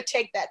 So I'm going to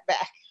take that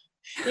back.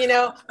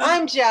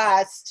 I'm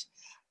just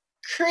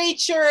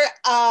creature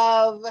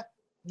of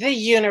the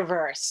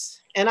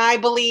universe, and I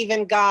believe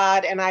in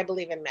God, and I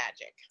believe in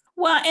magic.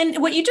 Well,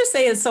 and what you just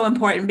say is so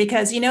important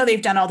because,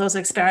 they've done all those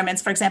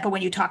experiments. For example,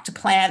 when you talk to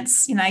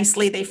plants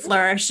nicely, they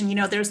flourish. And,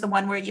 there's the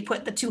one where you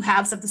put the two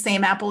halves of the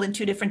same apple in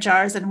two different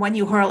jars and one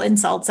you hurl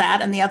insults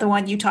at and the other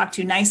one you talk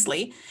to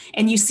nicely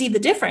and you see the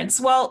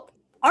difference. Well,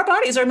 our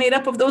bodies are made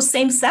up of those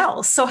same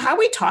cells. So how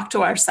we talk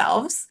to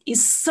ourselves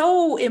is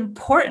so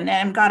important.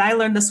 And God, I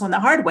learned this one the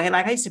hard way.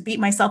 Like I used to beat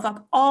myself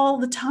up all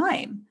the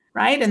time,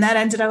 right? And that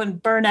ended up in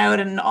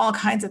burnout and all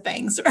kinds of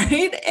things,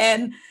 right?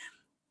 And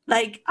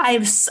like I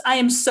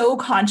am so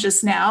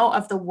conscious now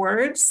of the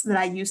words that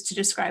I use to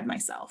describe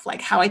myself,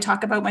 like how I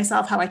talk about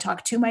myself, how I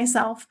talk to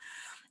myself.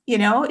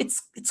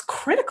 It's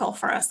critical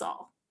for us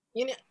all.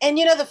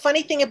 The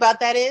funny thing about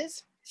that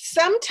is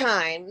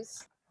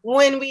sometimes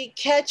when we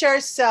catch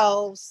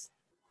ourselves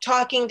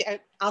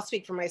I'll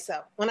speak for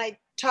myself. When I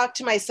talk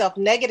to myself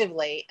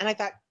negatively, and I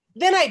thought,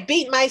 then I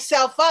beat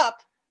myself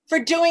up for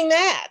doing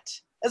that.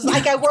 It's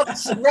like I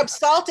rub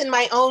salt in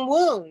my own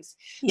wounds.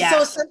 Yeah.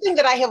 So something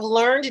that I have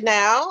learned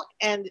now,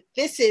 and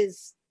this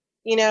is,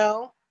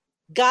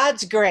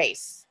 God's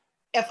grace.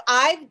 If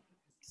I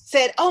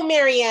said, oh,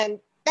 Marianne,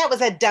 that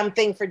was a dumb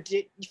thing for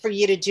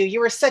you to do.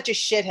 You were such a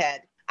shithead.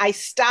 I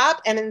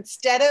stop, and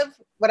instead of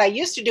what I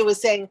used to do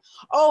was saying,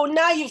 oh,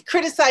 now you've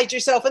criticized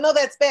yourself, and oh,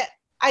 that's bad.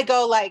 I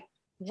go like,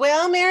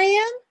 well,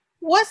 Marianne,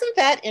 wasn't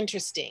that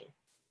interesting?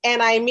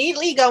 And I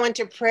immediately go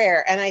into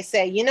prayer, and I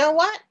say, you know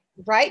what?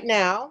 Right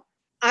now,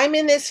 I'm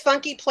in this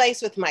funky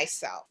place with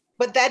myself,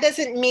 but that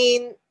doesn't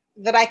mean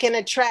that I can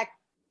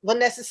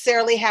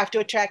necessarily have to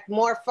attract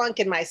more funk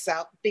in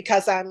myself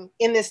because I'm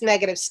in this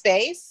negative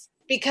space,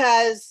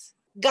 because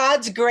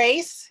God's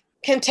grace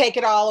can take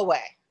it all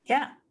away.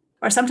 Yeah.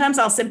 Or sometimes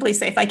I'll simply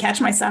say, if I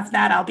catch myself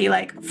that, I'll be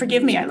like,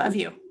 forgive me, I love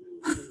you.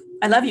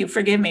 I love you,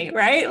 forgive me,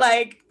 right?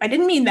 Like, I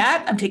didn't mean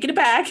that. I'm taking it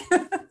back.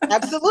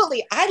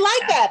 Absolutely. I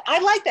like that. I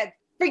like that.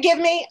 Forgive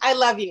me, I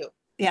love you.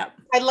 Yeah.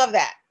 I love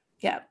that.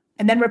 Yeah.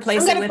 And then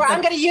replace I'm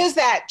going to use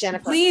that,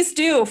 Jennifer. Please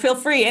do. Feel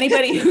free.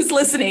 Anybody who's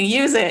listening,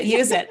 use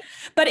it.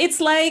 But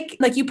it's like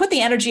you put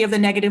the energy of the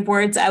negative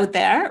words out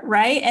there,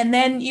 right? And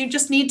then you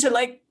just need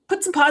to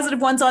put some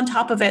positive ones on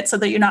top of it so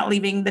that you're not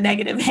leaving the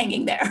negative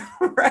hanging there,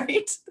 right?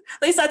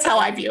 At least that's how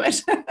I view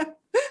it.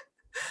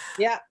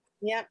 Yeah,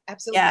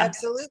 absolutely. Yeah.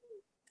 Absolutely.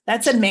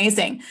 That's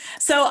amazing.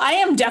 So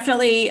I'm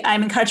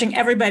encouraging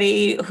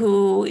everybody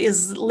who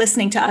is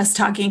listening to us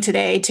talking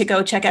today to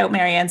go check out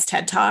Marianne's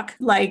TED Talk.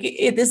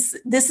 This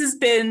has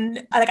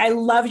been, I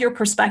love your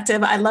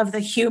perspective. I love the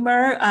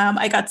humor.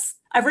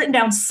 I've written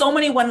down so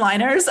many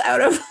one-liners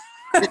out of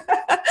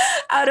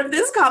out of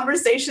this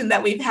conversation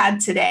that we've had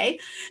today.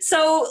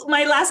 So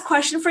my last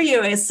question for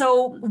you is,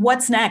 so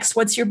what's next?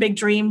 What's your big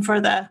dream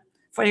for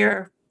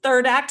your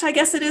third act, I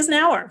guess it is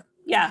now, or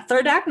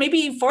third act,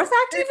 maybe fourth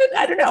act even?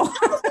 I don't know.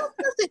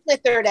 It's my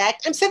third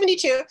act. I'm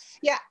 72.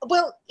 Yeah.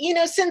 Well,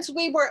 since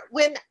when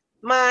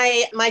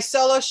my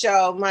solo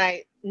show,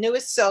 my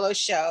newest solo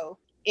show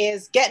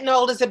is Getting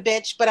Old as a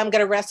Bitch, but I'm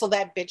going to wrestle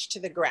that bitch to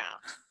the ground.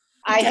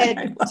 I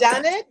had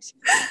done it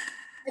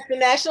at the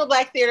National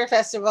Black Theater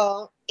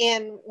Festival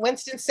in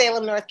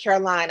Winston-Salem, North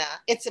Carolina.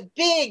 It's a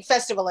big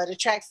festival. It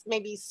attracts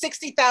maybe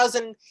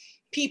 60,000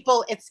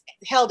 people. It's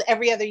held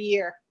every other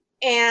year.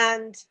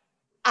 And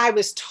I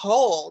was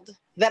told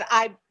that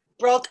I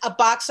broke a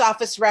box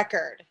office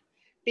record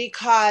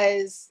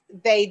because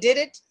they did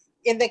it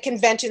in the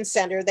convention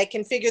center. They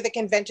configured the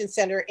convention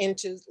center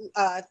into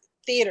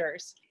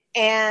theaters.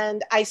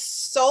 And I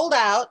sold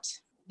out.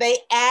 They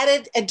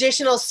added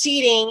additional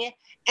seating,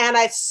 and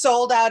I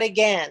sold out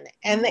again.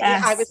 And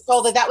yes. I was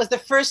told that was the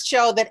first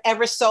show that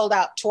ever sold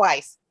out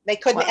twice. They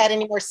couldn't add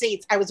any more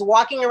seats. I was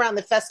walking around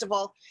the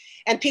festival,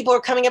 and people were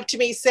coming up to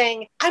me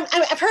saying,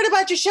 I've heard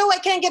about your show. I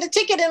can't get a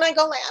ticket. And I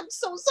go, I'm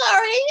so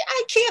sorry.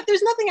 I can't.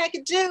 There's nothing I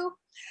could do.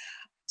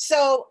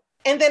 So,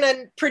 and then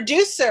a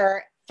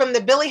producer from the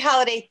Billie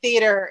Holiday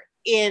Theater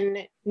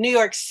in New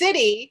York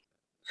City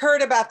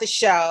heard about the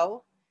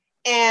show,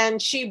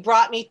 and she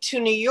brought me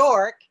to New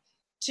York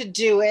to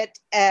do it.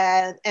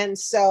 And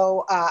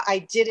so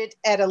I did it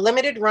at a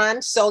limited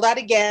run, sold out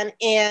again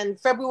in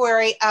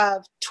February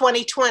of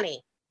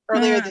 2020,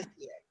 earlier this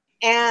year.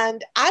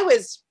 And I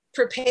was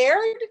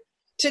prepared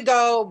to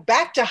go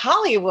back to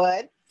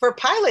Hollywood for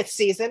pilot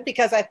season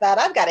because I thought,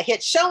 I've got a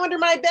hit show under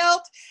my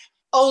belt.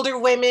 Older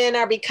women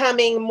are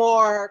becoming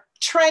more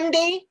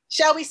trendy,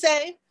 shall we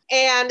say.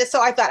 And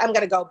so I thought, I'm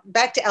going to go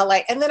back to LA.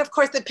 And then, of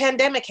course, the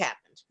pandemic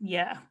happened.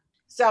 Yeah.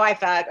 So I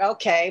thought,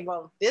 okay,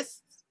 well,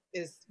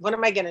 what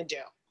am I going to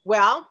do?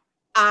 Well,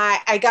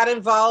 I got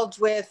involved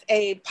with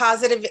a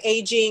positive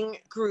aging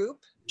group,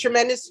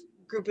 tremendous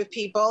group of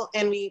people,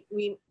 and we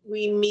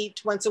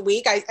meet once a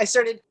week. I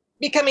started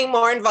becoming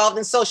more involved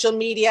in social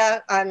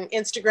media on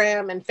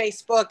Instagram and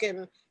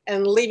Facebook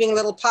and leaving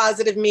little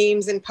positive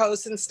memes and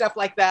posts and stuff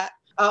like that.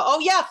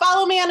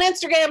 Follow me on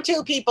Instagram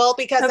too, people,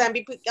 because I'll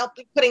be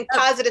putting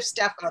positive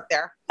stuff out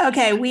there.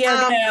 Okay, we are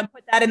going to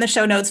put that in the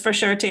show notes for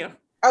sure too.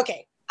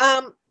 Okay.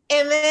 And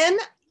then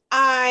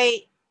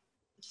I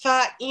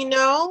thought,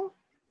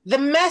 the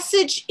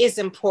message is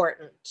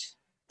important.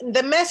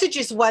 The message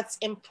is what's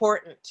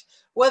important.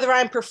 whether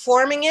I'm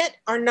performing it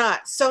or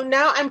not. So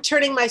now I'm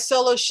turning my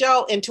solo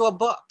show into a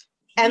book.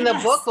 And the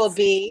book will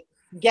be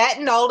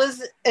Getting Old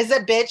is a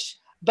Bitch,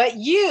 but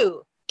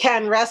you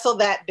can wrestle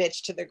that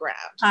bitch to the ground.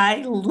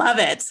 I love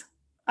it.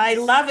 I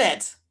love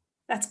it.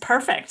 That's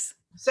perfect.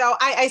 So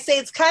I say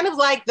it's kind of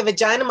like the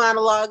vagina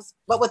monologues,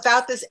 but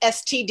without this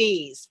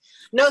STDs.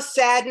 No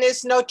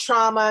sadness, no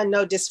trauma,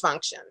 no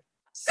dysfunction.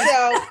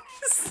 So,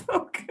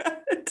 so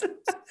good.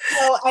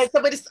 So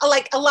it's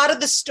like a lot of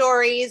the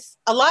stories,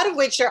 a lot of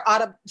which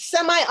are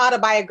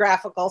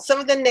semi-autobiographical. Some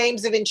of the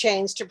names have been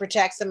changed to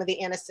protect some of the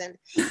innocent.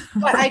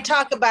 But I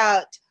talk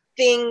about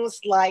things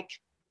like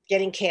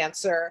getting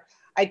cancer.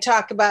 I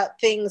talk about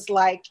things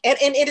like, and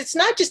it's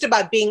not just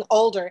about being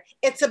older.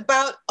 It's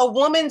about a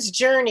woman's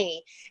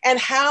journey and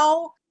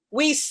how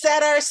we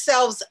set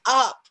ourselves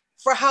up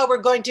for how we're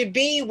going to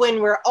be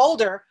when we're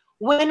older,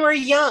 when we're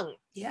young.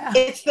 Yeah.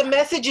 It's the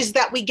messages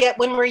that we get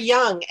when we're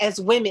young as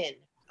women.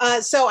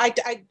 So I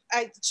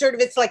sort of,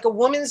 it's like a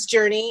woman's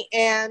journey.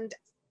 And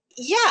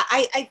yeah,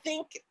 I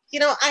think,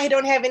 I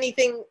don't have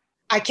anything,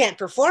 I can't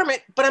perform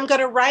it, but I'm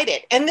going to write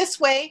it. And this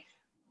way,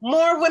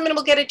 more women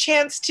will get a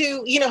chance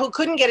to, who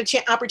couldn't get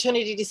an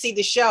opportunity to see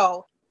the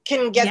show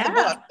can get the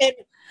book. And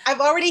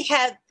I've already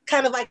had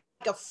kind of like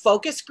a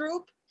focus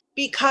group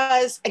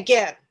because,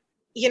 again,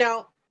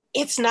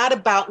 it's not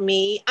about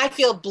me. I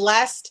feel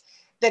blessed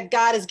that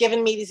God has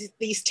given me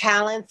these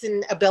talents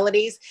and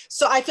abilities.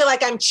 So I feel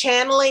like I'm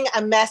channeling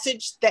a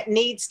message that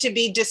needs to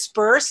be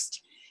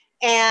dispersed.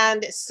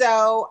 And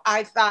so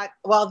I thought,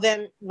 well,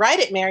 then write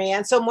it,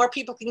 Marianne, so more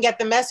people can get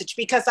the message,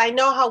 because I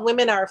know how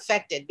women are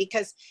affected,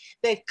 because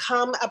they've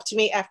come up to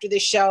me after the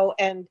show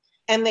and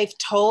they've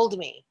told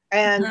me.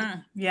 And,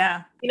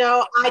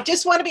 I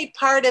just want to be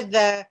part of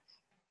the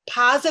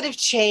positive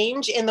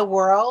change in the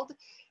world.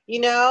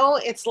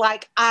 It's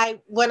like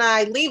when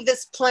I leave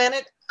this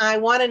planet, I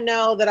want to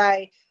know that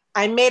I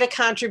made a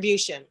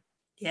contribution.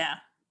 Yeah,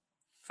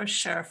 for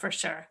sure. For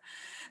sure.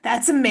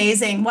 That's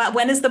amazing.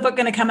 When is the book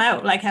going to come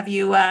out? Like, do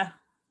you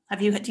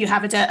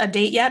have a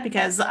date yet?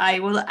 Because I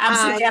will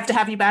absolutely have to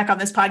have you back on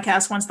this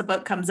podcast once the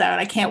book comes out.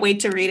 I can't wait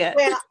to read it.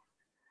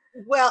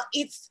 Well,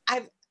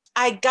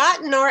 I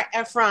got Nora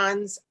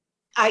Ephron's,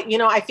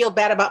 I feel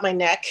bad about my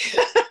neck.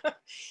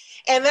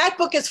 And that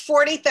book is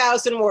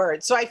 40,000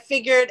 words. So I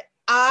figured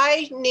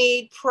I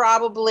need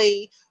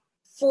probably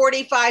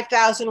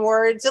 45,000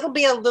 words. It'll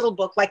be a little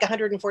book, like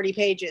 140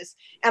 pages.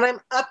 And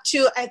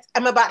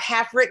I'm about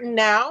half written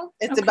now.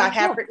 It's about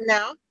half written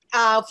now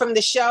from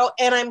the show.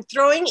 And I'm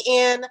throwing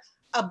in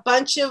a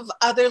bunch of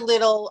other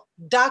little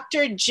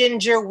Dr.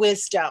 Ginger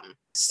wisdom.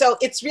 So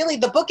it's really,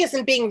 the book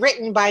isn't being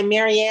written by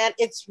Marianne.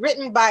 It's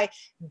written by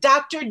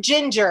Dr.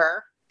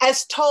 Ginger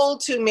as told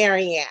to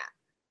Marianne.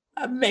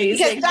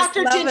 Amazing. Because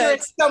Dr. Ginger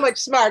is so much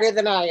smarter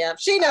than I am.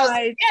 She knows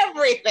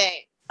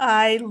everything.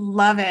 I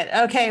love it.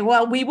 Okay.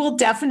 Well, we will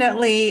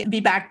definitely be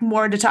back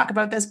more to talk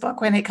about this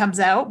book when it comes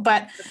out.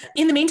 But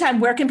in the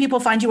meantime, where can people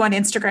find you on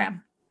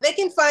Instagram? They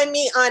can find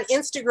me on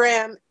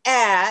Instagram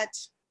at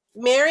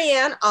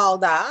Marianne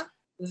Alda,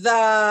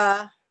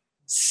 the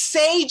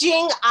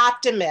Saging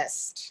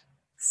Optimist.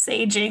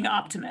 Saging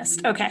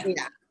Optimist. Okay.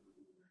 Yeah.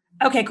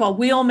 Okay, cool.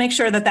 We'll make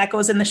sure that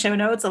goes in the show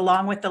notes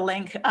along with the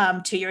link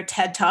to your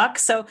TED Talk.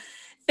 So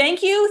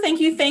thank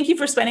you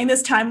for spending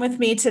this time with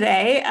me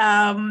today.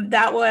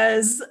 That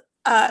was,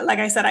 like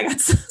I said, I got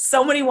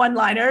so many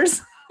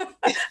one-liners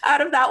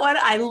out of that one.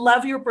 I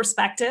love your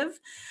perspective.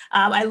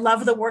 I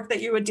love the work that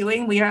you were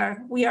doing. We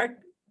are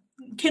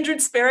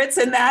kindred spirits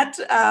in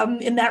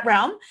that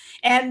realm.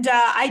 And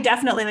I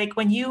definitely, like,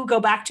 when you go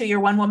back to your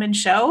one-woman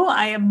show,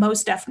 I am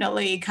most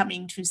definitely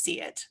coming to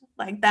see it.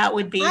 Like, that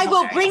would be I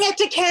will bring it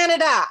to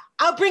Canada.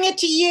 I'll bring it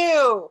to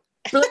you.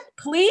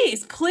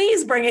 Please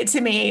bring it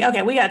to me.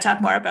 Okay, we got to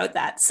talk more about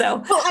that.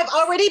 So, well, I've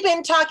already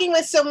been talking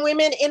with some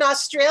women in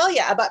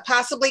Australia about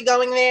possibly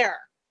going there.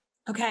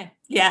 Okay,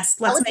 yes,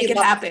 let's make it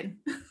happen.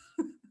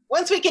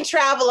 Once we can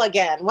travel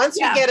again, once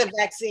we get a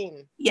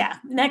vaccine. Yeah,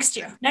 next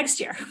year.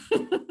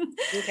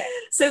 Okay.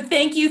 So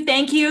thank you.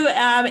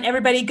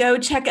 Everybody go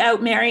check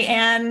out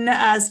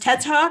Marianne's TED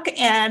Talk,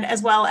 and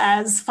as well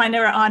as find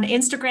her on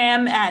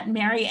Instagram at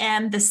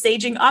Marianne, the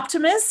Saging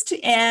Optimist.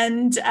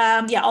 And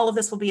all of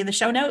this will be in the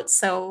show notes.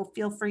 So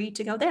feel free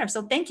to go there.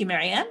 So thank you,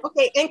 Marianne.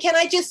 Okay. And can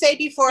I just say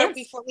before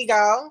we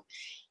go,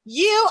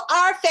 you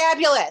are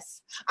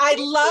fabulous. I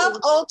love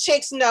Old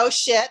Chicks Know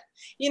Shit.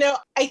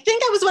 I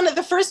think I was one of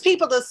the first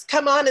people to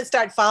come on and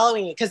start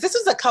following you, because this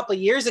was a couple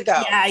years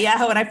ago.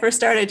 Yeah, when I first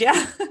started, I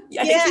think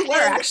you were,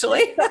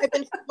 actually. I've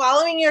been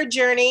following your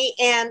journey,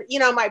 and,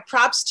 my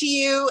props to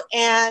you,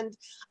 and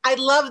I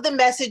love the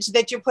message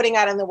that you're putting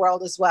out in the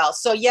world as well.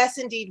 So yes,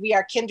 indeed, we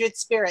are kindred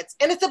spirits,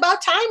 and it's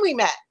about time we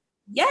met.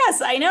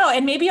 Yes, I know,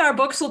 and maybe our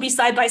books will be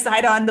side by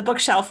side on the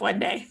bookshelf one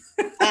day.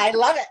 I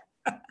love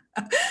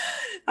it.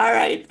 All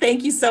right,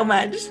 thank you so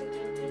much.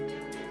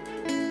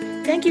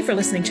 Thank you for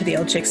listening to the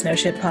Old Chicks Know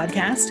Shit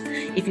podcast.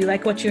 If you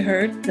like what you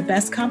heard, the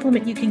best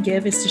compliment you can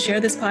give is to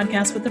share this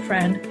podcast with a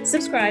friend,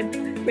 subscribe,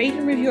 rate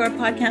and review our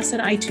podcast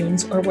on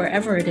iTunes or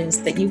wherever it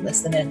is that you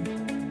listen in.